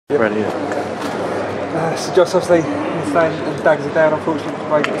Brilliant. So Josh, obviously, Stan and Daggers are down, unfortunately,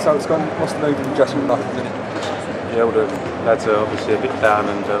 the way the result's gone. What's the mood and adjustment like at the minute? Yeah, well, the lads are obviously a bit down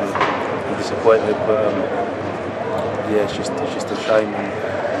and disappointed, but yeah, it's just a shame.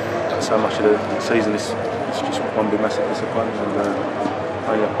 And so much of the season is just one big massive disappointment.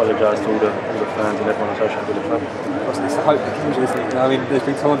 And I apologise to all the fans and everyone associated with the club. It's the hope that kills you, isn't it? I mean, there's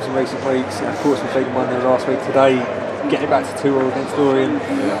been times in recent weeks, and of course we've beaten 1-0 last week. Today, getting back to 2-0 against Orient.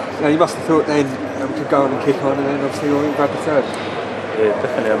 Yeah. You must have thought then we could go on and kick on, and then obviously Orient grabbed the third. Yeah,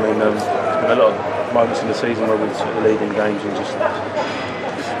 definitely. I mean, there's been a lot of moments in the season where we've sort of leading games and just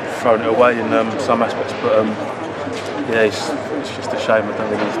thrown it away in some aspects, but yeah, it's just a shame. I don't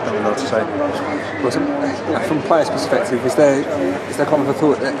really know what to say. Well, from a player's perspective, is there kind of a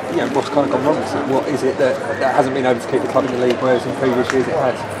thought that what's kind of gone wrong? What is it that hasn't been able to keep the club in the league, whereas in previous years it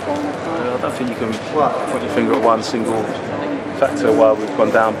has? I don't think you can put your finger at one single factor why we've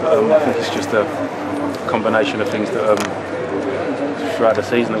gone down, but I think it's just a combination of things that throughout the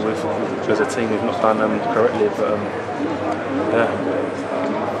season that we've, as a team, we've not done correctly. But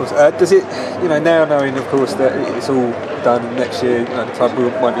yeah. Does it, now knowing of course that it's all done next year, the club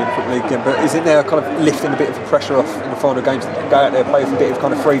won't be in the Football League again, but is it now kind of lifting a bit of the pressure off in the final games to go out there and play with a bit of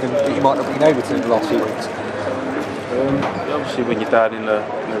kind of freedom that you might not have been able to in the last few weeks? Obviously when you're down in the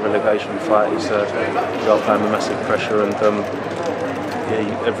relegation fight, you are playing with massive pressure, and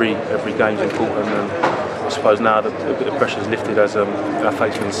yeah, every game's important, and I suppose now the bit of pressure's lifted as our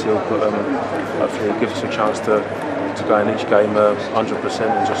fate's been sealed, but hopefully it gives us a chance to go in each game 100%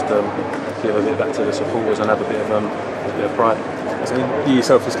 and just give a bit back to the supporters and have a bit of pride. So you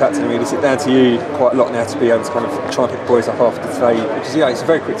yourself as captain, I mean, is it down to you quite a lot now to be able to kind of try and pick the boys up after today? Because it's a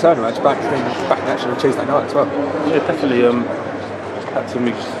very quick turnaround. You're back in action on Tuesday night as well. Yeah, definitely. As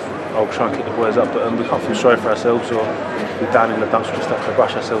captain, I'll try and kick the boys up, but we can't feel sorry for ourselves or be down in the dumps. We just have to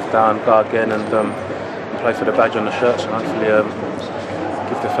brush ourselves down, go again, and play for the badge on the shirts, and hopefully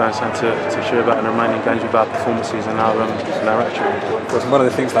give the fans something to cheer about in the remaining games with our performances and our action. One of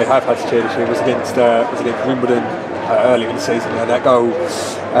the things they have had to cheer this year was against Wimbledon earlier in the season. That goal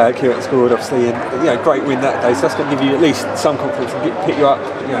Kieran scored, obviously, and great win that day. So that's going to give you at least some confidence and pick you up,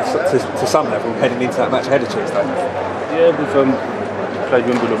 to some level heading into that match ahead of Tuesday. Yeah, we've played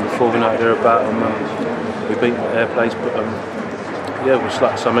Wimbledon before. We know they're about we beat their place, but yeah, we're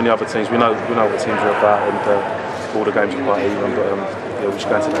like so many other teams. We know what teams are about, and all the games are quite even, but yeah, we just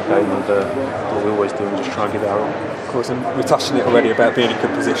go into that game and what we always do and just try and give it our all. Of course, and we've touched on it already about being in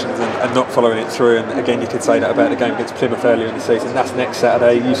good positions and not following it through, and again you could say that about the game against Plymouth earlier in the season. That's next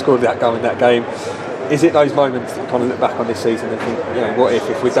Saturday. You scored that goal in that game. Is it those moments that kind of look back on this season and think, what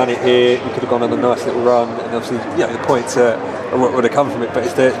if we'd done it here, we could have gone on a nice little run, and obviously the points are what would have come from it, but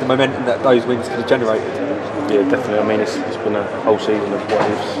it's the momentum that those wins could have generated. Yeah, definitely. I mean, it's been a whole season of what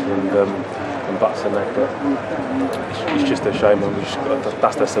ifs and buts and that, but it's just a shame, and we've just got to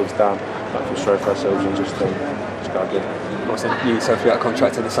dust ourselves down, not feel sorry for ourselves, and just go again. Also, you yourself got a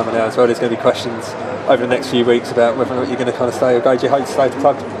contract in the summer now as well. There's going to be questions over the next few weeks about whether or not you're going to kind of stay or go. Do you hope to stay at the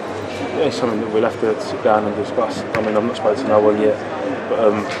club? Yeah, it's something that we'll have to sit down and discuss. I mean, I've not spoken to no one yet,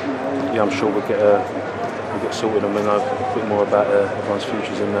 but yeah, I'm sure we'll get sorted and we'll know a bit more about everyone's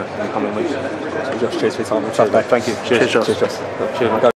futures in the coming weeks. So Josh, cheers for your time. Thank you. Cheers, Josh. Cheers, Josh. Cheers.